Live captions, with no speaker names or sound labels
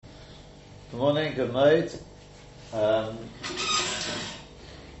Good morning, good night. We're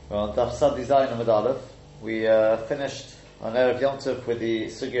on Daf Sadi Zayin Amud Aleph. We finished on Erev Yom Tov with the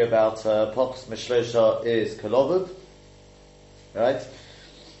sugya about Pochs Mishlosha is Kolovud. Right?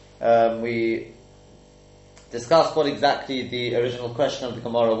 We discussed what exactly the original question of the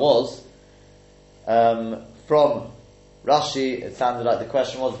Gemara was. From Rashi, it sounded like the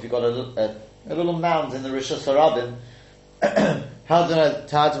question was, if you've got a little mound in the Rishus Harabim, how do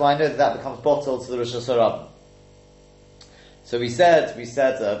I know that becomes bottled to the Rishus Harabim? So we said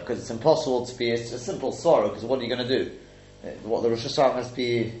because it's impossible to be, it's a simple sorrow, because what are you going to do? What the Rishus Harabim must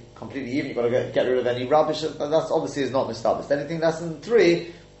be completely even, you've got to get rid of any rubbish, that's obviously is not mistabis. Anything less than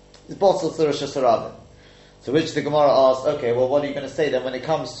 3 is bottled to the Rishus Harabim. So which the Gemara asked, okay, well what are you going to say then when it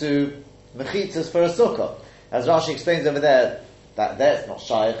comes to mechitzas for a sukkah? As Rashi explains over there, that there's not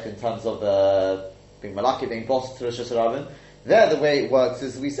shaykh in terms of being malaki, being bottled to Rishus Harabim. There the way it works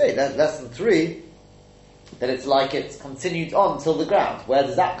is we say that less than 3, that it's like it's continued on till the ground. Where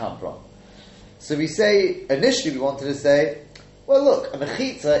does that come from? So we say, initially we wanted to say, well look, a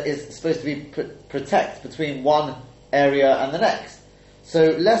mechitza is supposed to be protect between one area and the next. So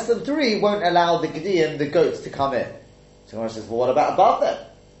less than 3 won't allow the gediyim, the goats, to come in. So Gemara says, well what about above then?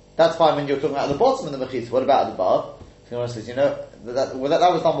 That's fine when you're talking about the bottom of the mechitza. What about above? So Gemara says, that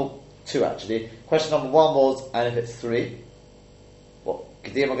was number 2 actually. Question number 1 was, and if it's 3? What,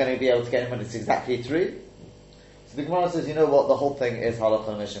 gediyim are going to be able to get in when it's exactly 3? So the Gemara says, you know what, the whole thing is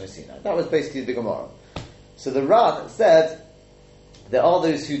halacha Mishna Messina. That was basically the Gemara. So the Ran said, there are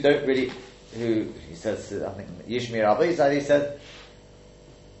those who don't really, who, he says, I think, Yishmi Rabbi Zaydi, he said,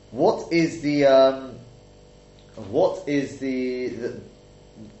 what is the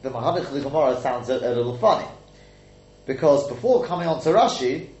Mahadich of the Gemara sounds a little funny. Because before coming on to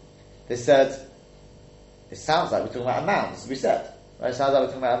Rashi, they said, it sounds like we're talking about a mound, as we said. Right? It sounds like we're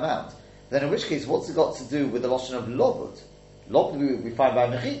talking about a mound. Then in which case, what's it got to do with the lotion of lovud? Lovud we find by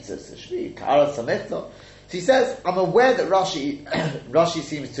mechitzas. It should be kara samechta. So he says, I'm aware that Rashi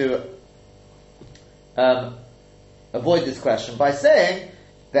seems to avoid this question by saying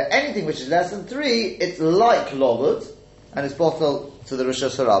that anything which is less than 3, it's like lovud, and it's bottled to the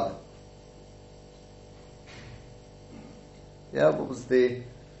Rishus Harabim. Yeah, what was the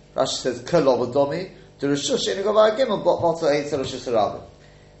Rashi says kolovud domi the Rishus Shenigov Agim bottle 8 to Rishus Harabim.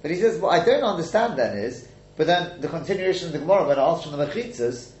 But he says, what I don't understand then is, but then the continuation of the Gemara, when asked from the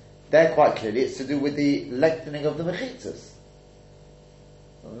mechitzas, there quite clearly it's to do with the lengthening of the mechitzas.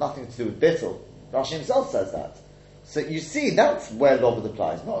 Nothing to do with bittul. Rashi himself says that. So you see, that's where Lovud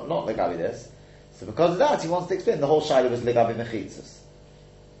applies, not legabi this. So because of that, he wants to explain the whole shaila was legabi mechitzas.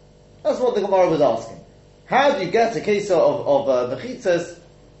 That's what the Gemara was asking. How do you get a case of mechitzas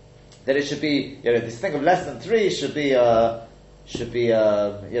that it should be, this thing of less than 3 should be Lovud?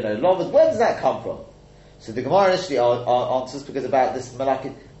 Where does that come from? So the Gemara initially answers because about this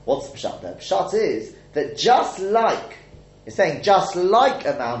malaki. What's the pshat there? Pshat is that just like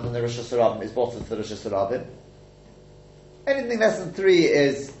a mound in the Rishus Harabim is bottled to the Rishus Harabim, anything less than 3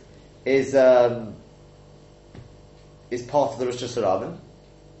 is part of the Rishus Harabim.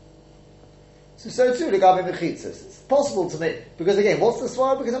 So too, legabi mechitzas. It's possible to make, because again, what's the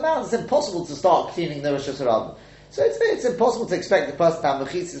svara? Because a mound, it's impossible to start cleaning the Rishus Harabim. So it's impossible to expect the person to have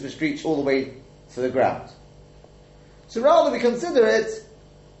mechitzas which reach all the way to the ground. So rather we consider it,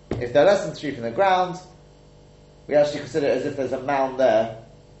 if they're less than 3 from the ground, we actually consider it as if there's a mound there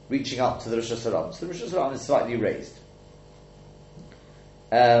reaching up to the Rishus Harabim. So the Rishus Harabim is slightly raised.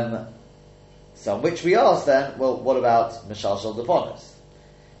 So on which we asked then, well, what about Mishal Shal Deponis?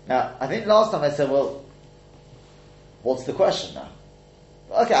 Now, I think last time I said, well, what's the question now?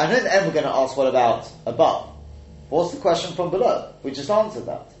 Okay, I know that we're going to ask what about above. What's the question from below? We just answered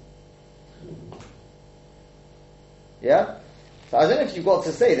that. Yeah? So I don't know if you've got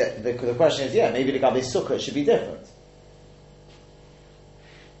to say that the question is, maybe the Gabi Sukkah should be different.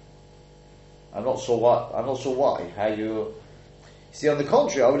 I'm not sure why. How you see, on the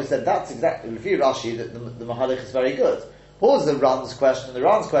contrary, I would have said that's exactly Lefi Rashi, that the Mahalich is very good. What was the Ran's question? The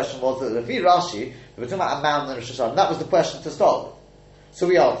Ran's question was that Lefi Rashi, we were talking about a mound and a Rishus Harabim. That was the question to start with. So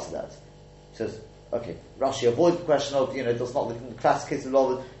we answered that. He says, okay, Rashi avoids the question of, that's not the classic case of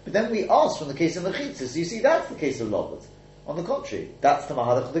Lovud. But then we asked from the case of Mechitzah. So you see, that's the case of Lovud. On the contrary, that's the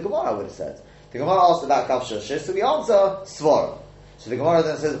Mahadach of the Gemara, I would have said. The Gemara asked about Gav Shoshis, so we answer Svara. So the Gemara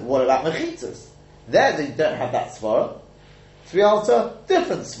then says, what about Mechitzahs? There they don't have that Svara. So we answer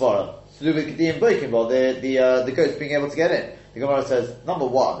different Svara. To do with Gediyim Boikim, well, the goats being able to get in. The Gemara says, number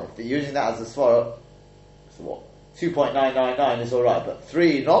 1, if they're using that as a Svara, so what? 2.999 is alright, but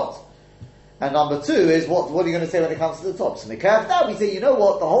 3 not. And number two is what are you going to say when it comes to the top? So Mikaf now we say, you know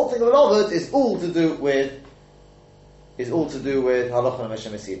what, the whole thing of Lovud is all to do with Halacha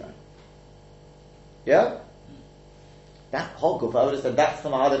Meshach Messina. Yeah? That whole group, I would have said that's the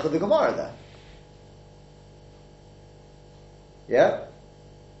Mahadach of the Gemara there. Yeah?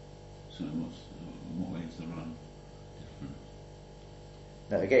 So what way is the run different?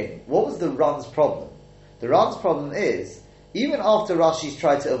 Now again, what was the Ran's problem? The Ran's problem is, even after Rashi's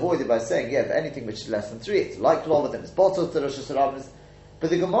tried to avoid it by saying, yeah, for anything which is less than 3, it's like Lovud and it's bottled to Rosh Hashanah, but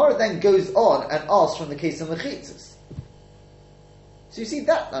the Gemara then goes on and asks from the case of Mechitzas. So you see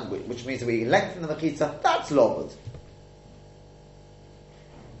that language, which means that we lengthen the Mechitza, that's Lovud.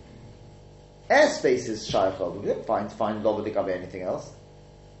 Airspace is Shaykh Lovud. We don't find Lovud to cover anything else.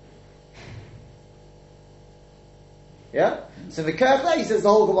 Yeah? So the Kerch he says the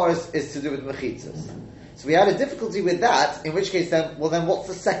whole Gemara is to do with Mechitzas. So we had a difficulty with that, in which case then what's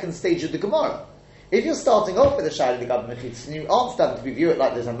the second stage of the Gemara? If you're starting off with a Shaykh the Gabi Mechitzas, and you aren't starting to review it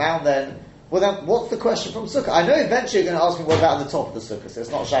like there's a mound then, well then, what's the question from Sukkah? I know eventually you're going to ask me what about the top of the Sukkah, so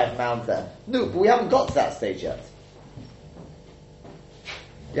it's not a Shaykh mound there. No, but we haven't got to that stage yet.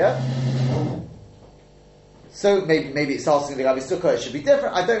 Yeah? So maybe it's asking the Gabi Sukkah, it should be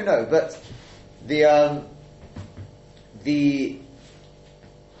different, I don't know, but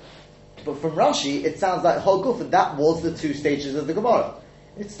but from Rashi, it sounds like Hoguf, and that was the 2 stages of the Gemara.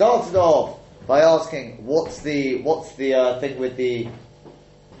 It started off by asking, what's the thing with the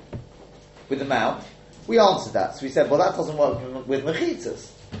mount? We answered that. So we said, well, that doesn't work with Mechitzas.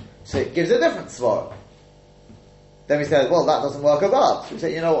 So it gives a different svara. Then we said, well, that doesn't work above. So we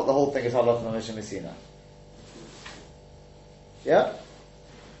said, you know what, the whole thing is Halach Meshach Messina. Yeah?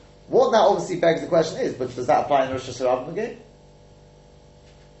 What that obviously begs the question is, but does that apply in Rosh Hashanah again?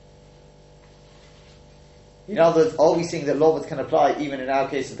 In other words, are we seeing that Lovud can apply even in our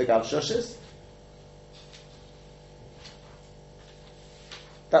case of the Gav Shushis?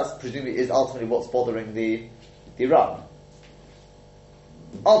 That's presumably is ultimately what's bothering the Ram.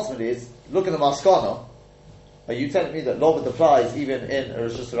 Ultimately is, look at the Maskana. Are you telling me that Lovud applies even in a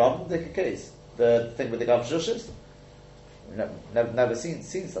Rosh Hashanah case? The thing with the Gav Shushis? Never seen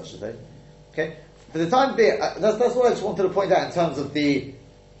such a thing. Okay? For the time being, that's what I just wanted to point out in terms of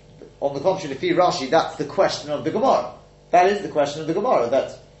on the contrary, Lefi Rashi, that's the question of the Gemara. That is the question of the Gemara,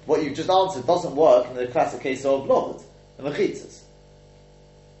 that what you just answered doesn't work in the classic case of Lovud, the Mechitzas.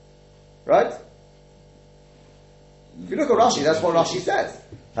 Right? If you look at Rashi, that's what Rashi says.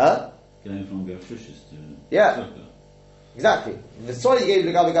 Huh? Going from Gav Shushis to Sukkah. Exactly. The story you gave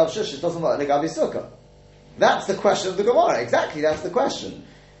Legabi Gav Shushis doesn't work Legabi Sukkah. That's the question of the Gemara. Exactly, that's the question.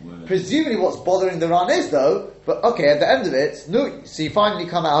 Presumably what's bothering the Ran is though, but okay, at the end of it, no, so you finally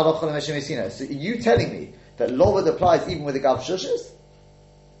come out of Halacha Meshach Messina. So are you telling me that Lovud applies even with the Gav Shushis?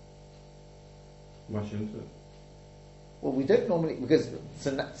 Why shouldn't it? Well, we don't normally, because,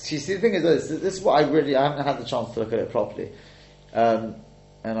 so you see the thing is this is what I haven't had the chance to look at it properly. And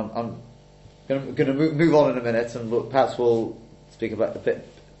I'm going to move on in a minute, and perhaps we'll speak about a bit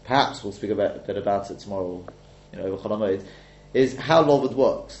about it tomorrow, over Chol HaMoed, is how Lovud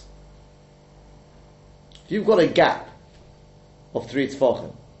works. If you've got a gap of 3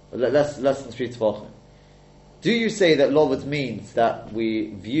 tefachim, less than 3 tefachim, do you say that Lovud means that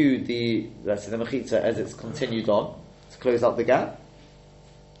we view the Mechitza as it's continued on to close up the gap?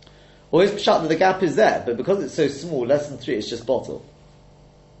 Or is Pshat that the gap is there, but because it's so small, less than 3, it's just bottle?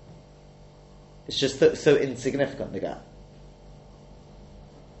 It's just so insignificant, the gap.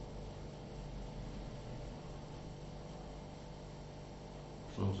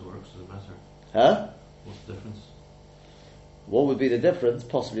 As long as it works, doesn't matter. Huh? What's the difference? What would be the difference?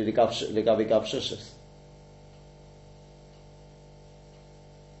 Possibly the Gavi Gav Shushis.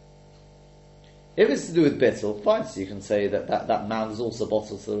 If it's to do with Bittul, fine, so you can say that mound is also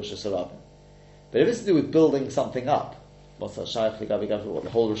bottled to the Rosh Hashanah. But if it's to do with building something up, what's that Shaykh Gavi Gav, what the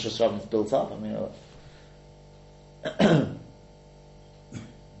whole Rosh Hashanah is built up? I mean,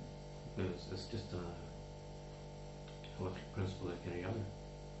 it's just a electric principle like any other.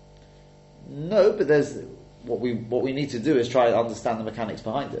 no, but there's what we need to do is try to understand the mechanics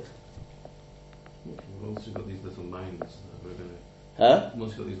behind it. We've also got these little minds that we're going to. Huh? We've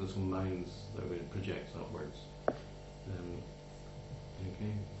also got these little minds that we're going to project upwards. Okay.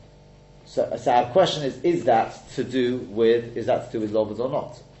 So our question is that to do with Lovud or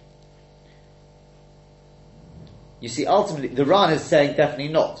not? You see, ultimately, the Ran is saying definitely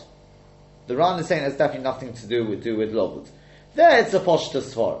not. The Ran is saying there's definitely nothing to do with Lovud. There, it's a Poshta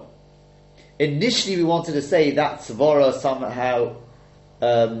Svara. Initially, we wanted to say that Svara somehow.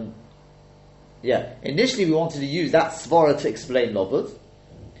 Initially we wanted to use that svara to explain Lovud.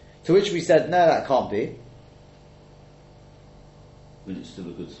 To which we said, no, that can't be. But it's still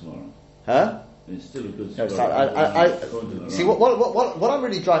a good svara. Huh? It's still a good No, svara. so see, what I'm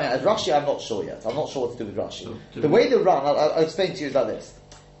really driving at is Rashi, I'm not sure yet. I'm not sure what to do with Rashi. The way the Ran, I'll explain to you is like this.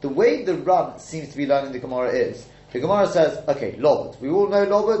 The way the Ran seems to be learning the Gemara is, the Gemara says, okay, Lobot. We all know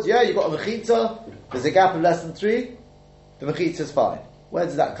Lobot, yeah, you've got a Mechitza, there's a gap of less than 3, the Mechitza is fine. Where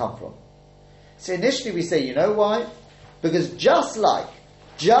does that come from? So initially we say, you know why? Because just like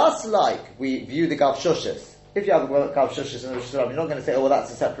we view the Gav Shushis, if you have a Gav Shushis and a Rosh Hashanah, you're not going to say, oh, well, that's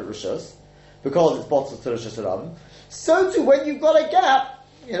a separate Rishus, because it's bottled to Rosh Hashanah. So too, when you've got a gap,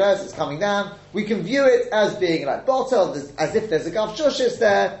 as it's coming down, we can view it as being like bottled, as if there's a Gav Shushis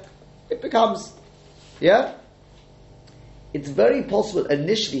there. It becomes, It's very possible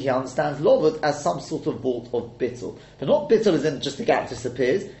initially he understands Lovut as some sort of bolt of bittul. But not bittul as in just the gap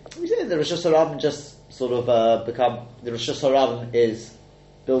disappears. We say the Rosh Hashanah just sort of the Rosh Hashanah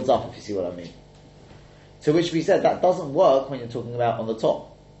builds up, if you see what I mean. To which we said that doesn't work when you're talking about on the top.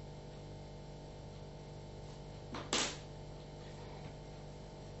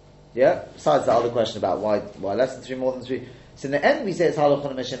 Yeah? Besides the other question about why less than 3, more than 3. So in the end we say it's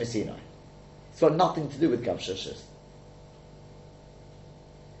halachon Meshem Sinai. It's got nothing to do with Gav Shushis.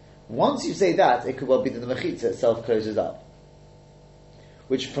 Once you say that, it could well be that the Mechitza itself closes up.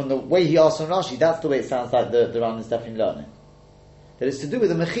 Which from the way he asked from Rashi, that's the way it sounds like the Ran is definitely learning. That it's to do with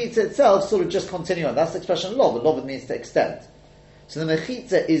the Mechitza itself sort of just continuing on. That's the expression lov, and lov means to extend. So the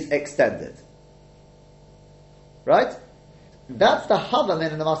Mechitza is extended. Right? That's the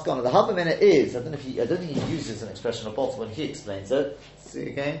Havamin in the Maskana. The Havamin is, I don't think he uses an expression of bottom when he explains it. See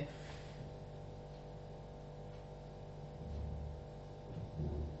again.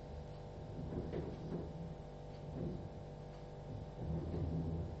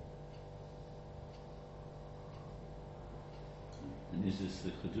 And is this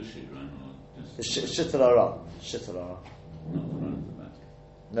the Chedushi Ran or The just Shittel Aram. not the Ran at the back?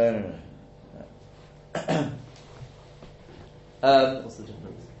 No. What's the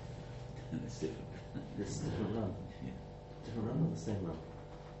difference? It's different. This is different run. Yeah. Different run or the same run?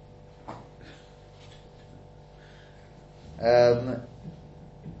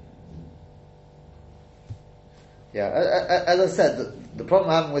 As I said, the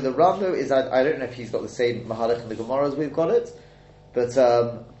problem I'm having with the Rambo is I don't know if he's got the same Mahalach in the Gemara as we've got it, but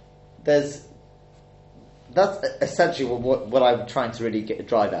that's essentially what I'm trying to really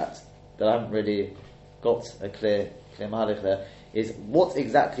drive at, that I haven't really got a clear Mahalach there, is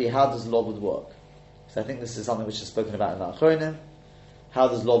how does Lobud work? So I think this is something which is spoken about in the Achronim. How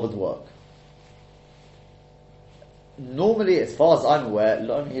does Lobud work? Normally, as far as I'm aware,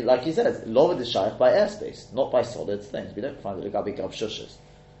 like he says, Lobud is shaykh by airspace, not by solid things. We don't find it Gabi Gav Shushas.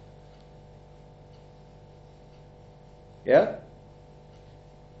 Yeah?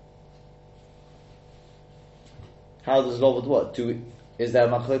 How does Lobud work? Is there a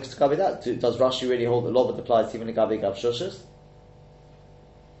machlokes to Gabi that? Does Rashi really hold that Lobud applies even to Gabi Gav Shushas?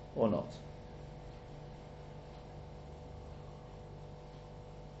 Or not?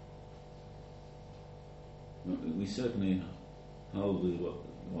 We certainly hold with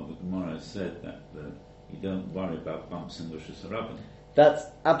what the Gemara has said, that you don't worry about bumps in Rosh Hashanah. That's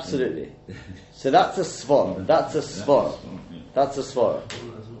absolutely. So that's a svara. That's a svara. Yeah. That's a svara. I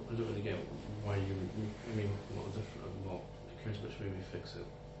don't really get why what the difference, what occurs, which way we fix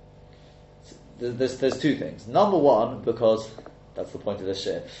it. There's two things. Number one, because that's the point of this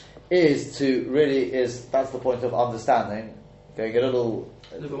shit, that's the point of understanding. Going a little.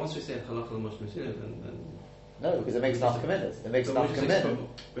 No, but once we say halakha l'mashmashina, then No, because it makes enough commitments. It makes but enough we just commitment.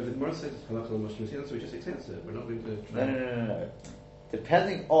 But the Gemara says halakha l'mashmashina, so we just extend it. We're not going to try. No.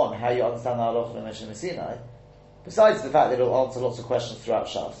 Depending on how you understand the halacha and Meshem Sinai, besides the fact that it'll answer lots of questions throughout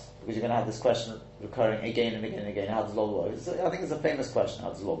Shas, because you're going to have this question recurring again and again and again. How does law work? I think it's a famous question. How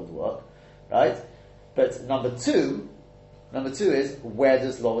does law work? Right? But number two is, where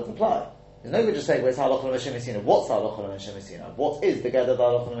does law apply? There's no good just saying, where's halacha and Meshem Sinai? What's halacha and Meshem Sinai? What is the gather of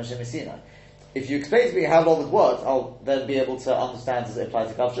halacha and Meshem Sinai? If you explain to me how law works, I'll then be able to understand does it apply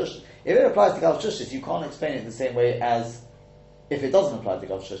to Gav Shushis. If it applies to Gav Shushis, you can't explain it in the same way as if it doesn't apply to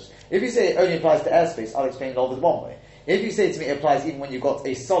Gav Shushis. If you say it only applies to airspace, I'll explain law one way. If you say to me it applies even when you've got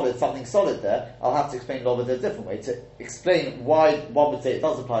something solid there, I'll have to explain law a different way to explain why one would say it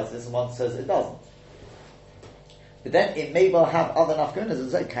does apply to this and one says it doesn't. But then it may well have other nafkonas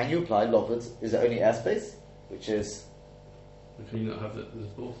and say, can you apply Lovad? Is it only airspace? Which is... Can you not have that? There's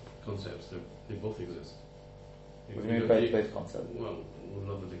both concepts, they both exist. What do you mean both concepts? Well,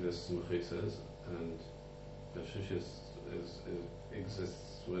 love that exists in Mechitza, and Shishis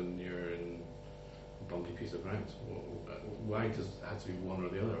exists when you're in bumpy piece of ground. Why does it have to be one or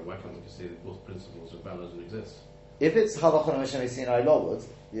the other? Why can't we just say that both principles are valid and exist? If it's halacha Moshe Sinai Lobud,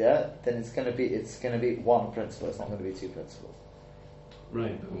 then it's going to be one principle. It's not going to be two principles.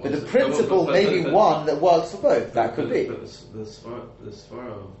 Right, but the principle may be one that works for both. That could be. But the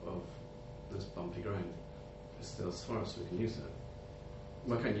svara of this bumpy ground is still svara, so we can use it.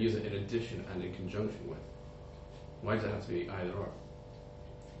 Why can't you use it in addition and in conjunction with? Why does it have to be either or?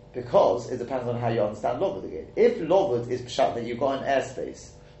 Because it depends on how you understand Lobud again. If Lobud is pshat that you've got an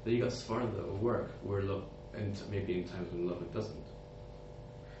airspace, then you got svara that will work where maybe in times when Lobud doesn't.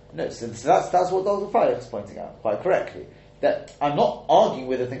 No, so that's what Dr. Freilich is pointing out quite correctly. That I'm not arguing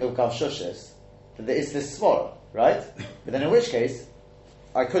with the thing of Gav Shushis, that there is this svara, right? But then in which case,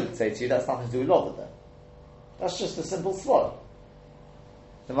 I could say to you that's nothing to do with Lobud then. That's just a simple svara.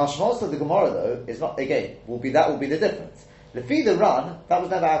 The mashmos of the Gemara though is not, again, will be the difference. Lefi the Ran, that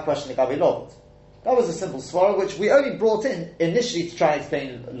was never our question of Gavi Lobud. That was a simple svara which we only brought in initially to try and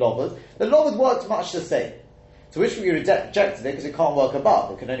explain Lobud. The Lobud worked much the same. To which we rejected it because it can't work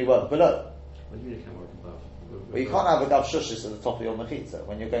above, it can only work below. What do you mean it can't work above? Well, you can't have a gav shushis at the top of your mechitza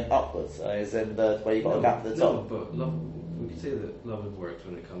when you're going upwards, is in where you've got a gap at the top. No, but we can say that Lobud works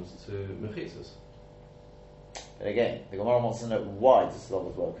when it comes to mechitzas. But again, the Gemara wants to know why does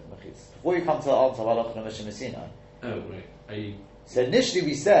Lobud work with mechitzas. Before you come to the answer of Halach and Mishim Sinai. Oh, right. So initially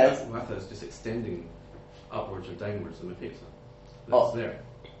we said... I thought it's just extending upwards or downwards the mechitza. That's there.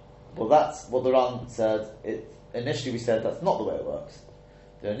 Well, that's what the Ran said. Initially we said that's not the way it works.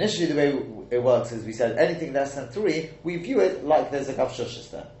 Initially the way it works is we said anything less than 3, we view it like there's a gav shushis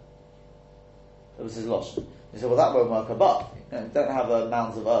there. That was his logic. He said, well, that won't work above. You don't have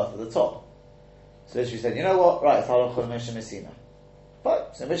mounds of earth at the top. So she said, you know what? Right, it's halach Moshe Messina.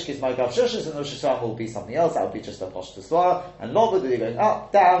 But so in which case, my gav shushis and Rosh Hashanah will be something else. That would be just a posh svara. And Lobud, where you're going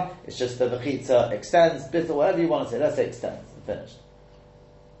up, down, it's just the mechitza extends, bittul, whatever you want to say. Let's say extends and finished.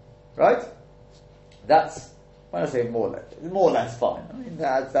 Right? That's, when I say more or less fine. I mean, the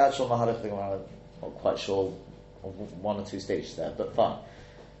actual Mahalach thing, I'm not quite sure of one or two stages there, but fine.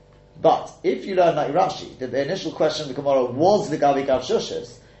 But if you learn like Rashi, that the initial question of the Gemara was the Gavi Gav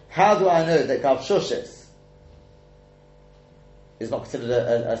Shushis, how do I know that Gav Shushis is not considered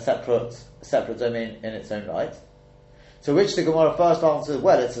a separate domain in its own right? To which the Gemara first answers,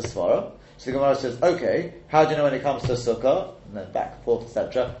 well, it's a svara. So the Gemara says, okay, how do you know when it comes to sukkah? And then back and forth,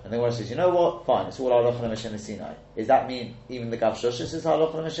 etc. And the Gemara says, you know what? Fine, it's all halachah l'Moshe Sinai. Does that mean even the Gav Shushis is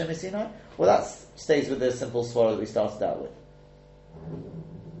halachah l'Moshe Sinai? Well, that stays with the simple svara that we started out with.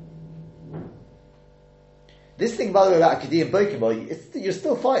 This thing, by the way, about Kediyah and Bokim, you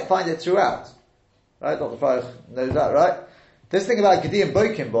still find it throughout. Right? Dr. Freilich knows that, right? This thing about Kediyah and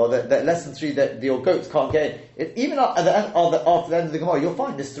Bokim, that lesson 3, that your goats can't get in, even after the end of the Gemara, you'll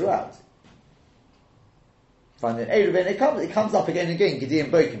find this throughout. Find it in Eruvin, it comes up again and again, Kediyah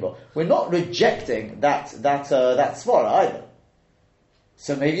and Bokim. We're not rejecting that svara either.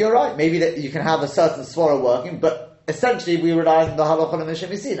 So maybe you're right, maybe that you can have a certain svara working, but essentially we rely on the halachah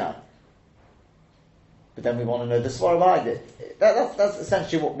l'Moshe Sinai. But then we want to know the svara behind it. That's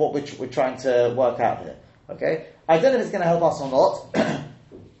essentially what we're trying to work out here. Okay? I don't know if it's going to help us or not.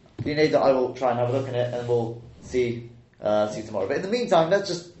 You know that I will try and have a look at it and we'll see tomorrow. But in the meantime, let's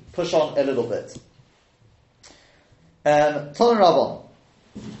just push on a little bit. Toner Rabban.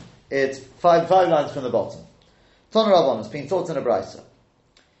 It's five lines from the bottom. Toner Rabban has been taught in a brisa.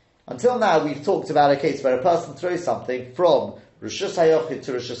 Until now, we've talked about a case where a person throws something from Rishus HaYochid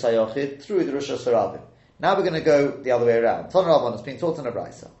to Rishus HaYochid through the Rishus HaRabim. Now we're going to go the other way around. Toner Rabban has been taught in a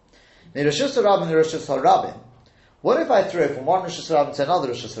brisa. The Rishus HaRabim and the Rishus HaRabim. What if I throw from one Rishus HaRabim to another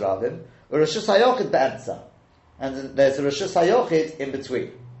Rishus HaRabim, or Rishus HaYochid be'emtza, and there's a Rishus HaYochid in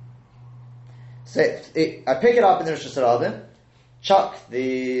between? So I pick it up in the Rishus HaRabim, chuck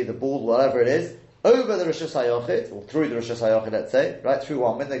the ball, whatever it is, over the Rishus HaYochid, or through the Rishus HaYochid, let's say, right through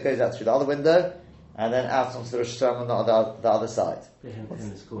one window, it goes out through the other window, and then out onto the Rishus HaRabim on the other side.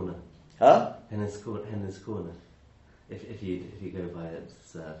 In this corner. Huh? In this corner. If you go by it,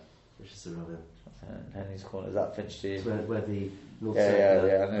 it's Rishus HaRabim. Henry's corner, is that Finchley? It's where the North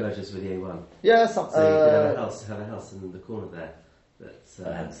Circular merges with the A1. Yeah, so you can have a house in the corner there.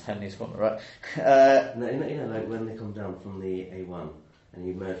 That's Henry's corner, right? Like when they come down from the A1 and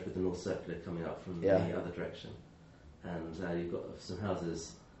you merge with the North Circular coming up from the other direction, and you've got some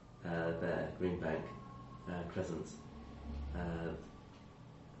houses there, Greenbank, Crescent.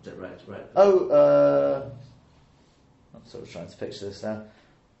 Right. I'm sort of trying to picture this now.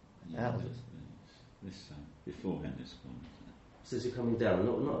 Yeah. This before Henry's corner. So as you're coming down,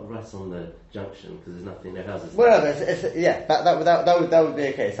 not right on the junction because there's nothing, no houses. Wherever, that would be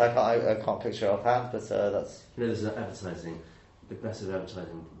a case. I can't picture it offhand, but that's. There's an advertising, big massive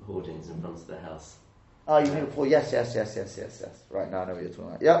advertising hoardings in front of the house. Oh, you mean before? Yes. Right now, I know what you're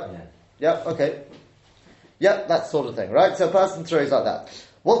talking about. Yep. Okay. Yep, that sort of thing, right? So a person throws like that.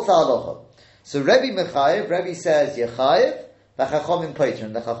 What's the halacha? So Rebbe Mechayev, Rebbe says Yechayev, the Chachomim Peter,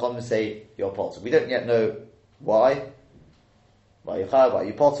 and the Chachomim say you're potter. We don't yet know why. Why Yechayev, why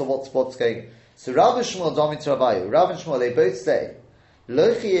you potter, what's going. So Rav and Shmuel, Domit Rabbayu, Rav and Shmuel, they both say,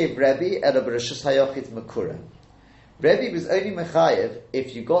 Lo Chayev Rebbe Ela B'Rishus Hayochit Mekura. Rebbe was only Mechayev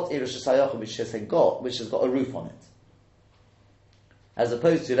if you got a Rishus Hayochit which has got a roof on it. As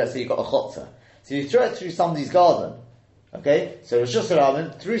opposed to, let's say you got a chotzer. So you throw it through somebody's garden, okay? So Rosh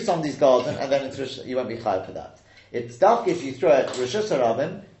Hashanah through somebody's garden, and then you won't be chayav for that. It's dark if you throw it Rosh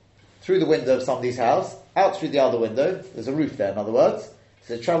Hashanah through the window of somebody's house, out through the other window. There's a roof there, in other words.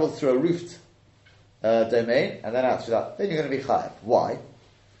 So it travels through a roofed domain, and then out through that. Then you're going to be chayav. Why?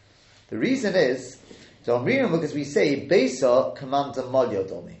 The reason is, because we say Beisa Kamanta Malya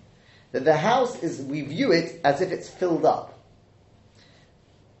Domi, that the house we view it as if it's filled up.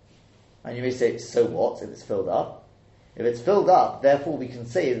 And you may say, so what if it's filled up? If it's filled up, therefore we can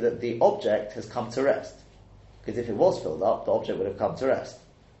say that the object has come to rest. Because if it was filled up, the object would have come to rest.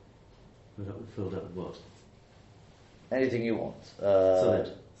 Filled up with what? Anything you want.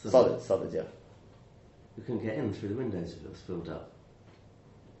 Solid, yeah. You couldn't get in through the windows if it was filled up.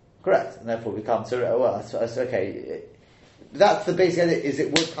 Correct. And therefore we come to rest. Well, that's okay. That's the basic idea, is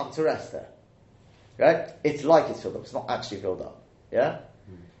it would come to rest there. Right? It's like it's filled up. It's not actually filled up. Yeah?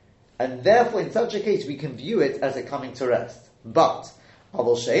 And therefore, in such a case, we can view it as it coming to rest. But, but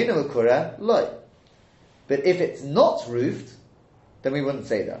if it's not roofed, then we wouldn't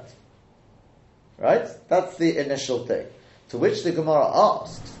say that. Right? That's the initial thing. To which the Gemara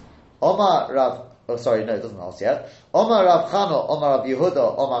asks, Omar Rav, it doesn't ask yet. Omar Rav Chano, Omar Rav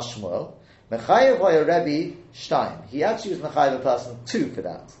Yehuda, Omar Shmuel, Mechayev Hoya Rebbe Shtaim. He actually was Mechayev a person 2 for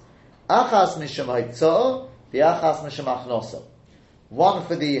that. Achas Mishum Haitzah, the Achas Mishum Achnosa. One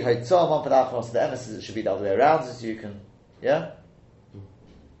for the Haitzah, one for the Achnos. The emphasis it should be the other way around, so you can, yeah?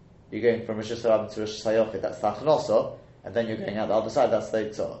 You're going from Rosh Hashanah to Rosh Hashanah, that's the Achnosa, and then you're going out the other side, that's the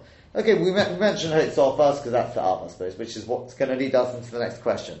Haitzah. Okay, we mentioned Haitzah first because that's the Av, I suppose, which is what's going to lead us into the next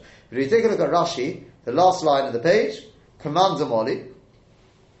question. But if you take a look at Rashi, the last line of the page, Commands Amoli,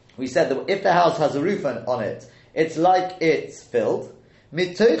 we said that if the house has a roof on it, it's like it's filled.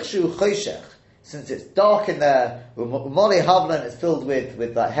 Mitoch shu choshech, since it's dark in there, Moli Havlan is filled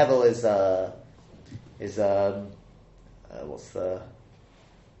with that Hevel what's the?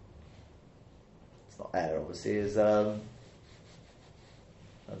 It's not air, obviously.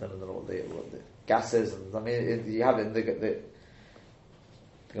 I don't know what the gases. And, I mean, you have it in the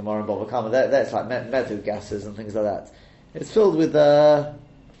Gemara and Bava Kama. That's like metal gases and things like that. It's filled with steam.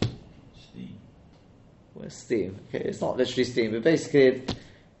 Where's steam? Okay, it's not literally steam, but basically,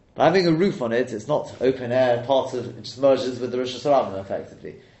 by having a roof on it, it's not open air. It just merges with the Rosh Hashanah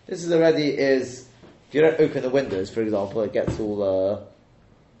effectively. This is already if you don't open the windows, for example, it gets all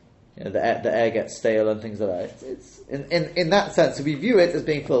the air gets stale and things like that. It's in that sense, so we view it as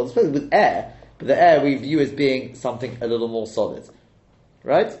being filled with air, but the air we view as being something a little more solid,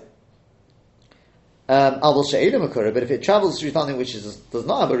 right? But if it travels through something which does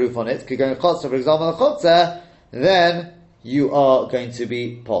not have a roof on it, could go in chotzer, for example, a chotzer, then you are going to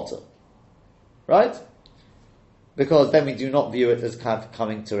be potter, right? Because then we do not view it as kind of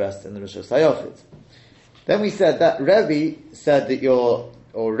coming to rest in the Rosh Hashanah. Then we said that Rebbe said that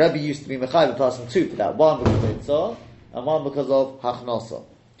Rebbe used to be Mechayev a person 2 for that. One because of Hitzah, and one because of Hachnasa.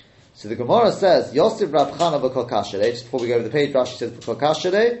 So the Gemara says, Yosef Rav Chana v'kol kasherei, just before we go over the page, Rashi says, v'kol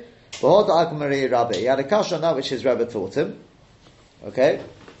kasherei, v'hod akmarei Rabbi. He had a kasha on that which his Rebbe taught him. Okay?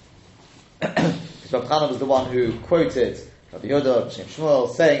 Because Rav Chana was the one who quoted Rabbi Yehuda, Shem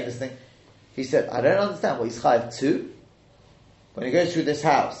Shmuel, saying this thing. He said, I don't understand what he's Chayev 2. When he goes through this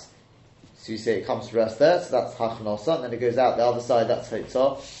house, so you say it comes to rest there, so that's Hachnasa, and then it goes out the other side, that's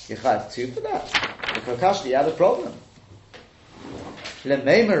Hitzah. You have 2 for that. The Kakashli had a problem.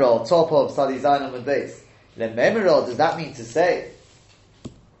 Lemeimerol, top of Sadi Zainam and base. Lemeimerol, does that mean to say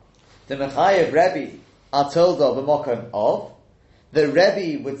the Mechayev Rebbe Atolda b'mokom of? The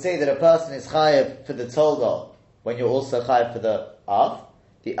Rebbe would say that a person is Chayev for the Tolda when you're also Chayev for the Av.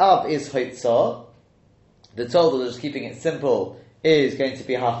 The Av is Hitzah. The Tolda, just keeping it simple, is going to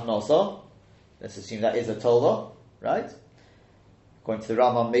be Hachnasa. Let's assume that is a Tolda, right? According to the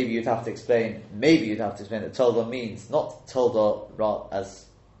Rambam, maybe you'd have to explain that Tolda means not Tolda as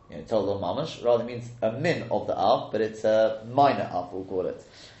Toldom Mamash, rather means a min of the Av, but it's a minor Av, we'll call it.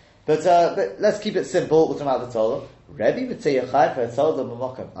 But let's keep it simple, we're talking about the Toldom. Rebbe would say Yachai for a Toldom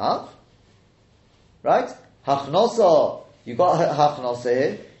B'Mokem Av. Right? Hachnosa, you've got Hachnosa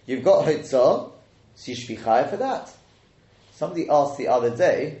here, you've got Hitzah, so you should be Chai for that. Somebody asked the other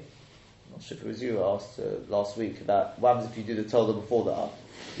day, I'm not sure if it was you who asked last week, that what happens if you do the Toldom before the Av?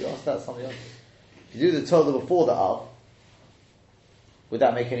 Did you ask that somebody else? If you do the Toldom before the Av, would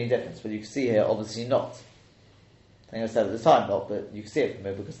that make any difference? But you can see here, obviously not. I think I said at the time not, but you can see it from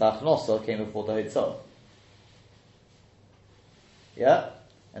here because the Achnosa came before the Hitzah. Yeah?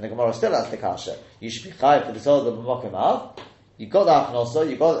 And the Gemara still has the Kasha. You should be Chayiv for the Toldom B'Mokem Av. You got the Achnosa,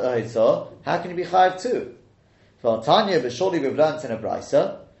 you got the Hitzah. How can you be Chayiv too? For Tanya, but surely we've learned in a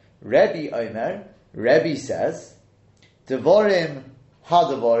Brisa, Rebbe Omer, Rebbe says, Devorim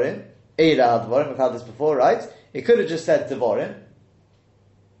Ha-Devorim, Eila Ha-Devorim, we've had this before, right? It could have just said Devorim.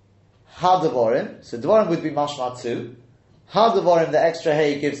 Ha-Devorim, so Devorim would be mashma 2. Ha-Devorim, the extra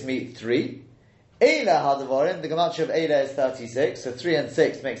hay gives me 3. Eila Ha-Devorim, the gematria of Eila is 36, so 3 and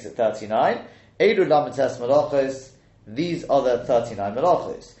 6 makes it 39. Eilu Lamites Malachos, these are the 39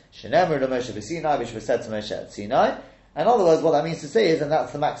 Malachos. Shenemru Moshe v'Sinai, which was said to Moshe at Sinai. In other words, what that means to say is, and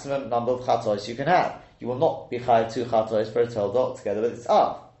that's the maximum number of chatos you can have. You will not be chayav 2 chatos for a toldot together with its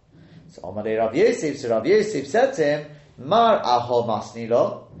av. So Amalei Rav Yosef, so Rav Yosef said to him, Mar Aho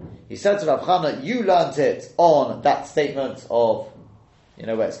Masnilo. He said to Rav Chana, you learnt it on that statement of,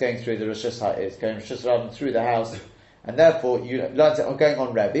 where it's going through the Rosh Hashanah, it's going Rosh Hashanah through the house, and therefore you learnt it on going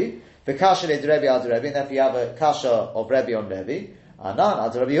on Rebbe. The kasha le Rebbe ad Rebbe, and therefore you have a kasha of Rebbe on Rebbe. Anan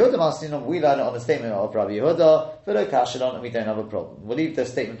ad Rabbi Yehuda Masninom, we learn it on the statement of Rabbi Yehuda, v'lo kasha on, and we don't have a problem. We'll leave the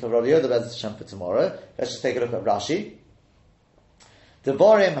statement of Rabbi Yehuda Bez Hashem for tomorrow. Let's just take a look at Rashi.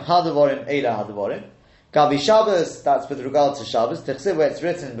 Devorim ha-devorim eila ha-devorim. Gabi Shabbos, that's with regard to Shabbos. Tichsiv, where it's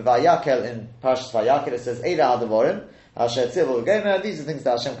written in Parashas Vayakel, it says eila ha-devorim. Asher tzivul gomer. These are things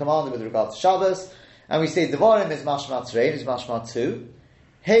that Hashem commanded with regard to Shabbos. And we say devorim is mashma trein, is mashma 2.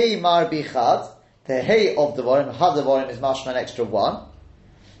 Hey mar bichad. The hey of Devorim, ha-Devorim is mashma an extra 1.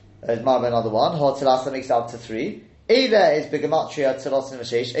 Marba another 1. Ha-Tzilasa makes it up to 3. Eila is b'gematria Tzilas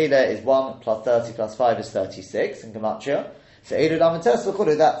V'Sheish. Eila is 1 plus 30 plus 5 is 36 in gematria. So Eila Lamites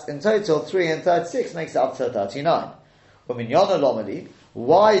V'Chulu, that's in total 3 and 36 makes it up to 39. U'minyana Lomeli,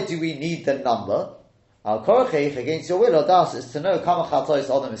 why do we need the number? Al Korcheich, against your will or das, is to know Kama Chatois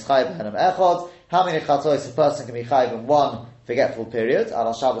Adam is Chayiv B'Henem Echad, how many Chatois a person can be Chayiv in one forgetful period,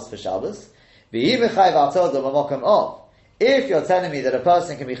 Al Shabbos for Shabbos. If you're telling me that a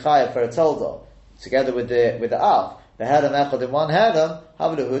person can be chayav for a tolda together with the av, the herem echad in one herem,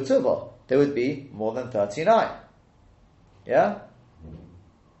 havluhu tuva, there would be more than 39. Yeah?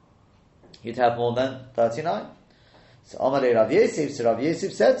 You'd have more than 39. So Amalei Rav Yosef, so Rav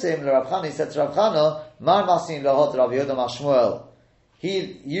Yosef said to him, Rav Chana, he said to Rav Chana, Mar masin lahot Rav Yehuda Mashmuel.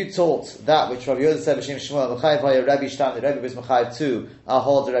 You taught that which Rav Yehuda said B'Shem Shmuel, Mechayiv ha'yer Rebbe Shtam, the Rebbe was Mechayiv too,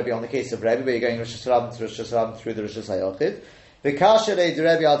 Ahol the Rebbe on the case of Rebbe, where you're going Rosh Hashanah to Rosh Hashanah through the Rosh Hashanah. V'kasher le the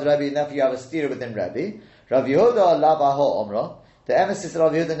Rebbe ad Rebbe, and therefore you have a steer within Rebbe. Rav Yehuda la b'ho omra. The emphasis of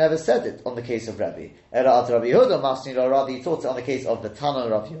Rav Yehuda never said it on the case of Rebbe. Era ad Rav Yehuda masni lo, rather he taught it on the case of the Tana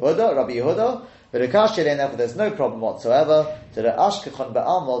Rav Yehuda. But the kasher le, therefore there's no problem whatsoever to the ashkechon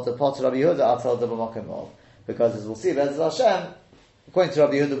be'almod the pot Rav Yehuda atal the b'makom, because as we'll see, Be'ez Hashem, according to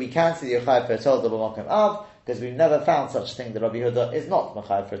Rabbi Yehuda, we can see the Yochai for a Tolda B'Mokem Av, because we've never found such a thing that Rabbi Yehuda is not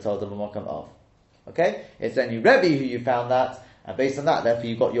Yochai for a Tolda B'Mokem Av. Okay? It's only Rebbe who you found that, and based on that, therefore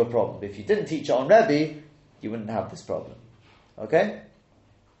you got your problem. If you didn't teach it on Rebbe, you wouldn't have this problem. Okay?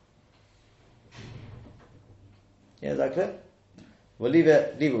 Yeah, is that clear? We'll leave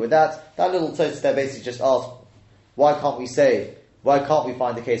it with that. That little toast there basically just asks, why can't we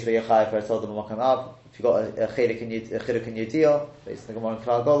find the case where Yochai for a Tolda B'Mokem Av? If you've got a chiluk in Yediyah, based on the Gemara in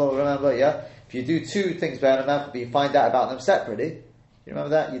Klal Golo, remember, yeah? If you do two things be'enem echad, but you find out about them separately, you remember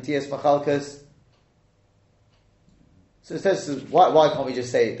that? Yediyas Machalkas. So it says, why can't we just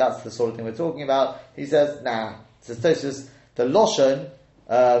say that's the sort of thing we're talking about? He says, nah. So it says, the Loshen,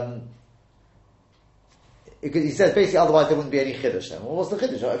 he says basically otherwise there wouldn't be any Chiddush then. Well, what's the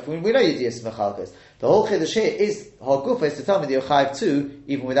Chiddush? If we know Yediyas Machalkas. The whole Chiddush here is, Hagufa is to tell me that you're Chayiv 2,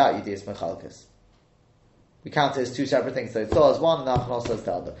 even without Yediyas Machalkas. We count it as two separate things. So it's as one and Achnos as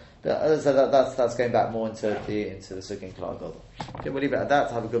the other. So that's going back more into the Sukkah and Klal Gadol. Okay, we'll leave it at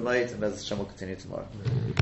that. Have a good night, and Be'ez Hashem will continue tomorrow.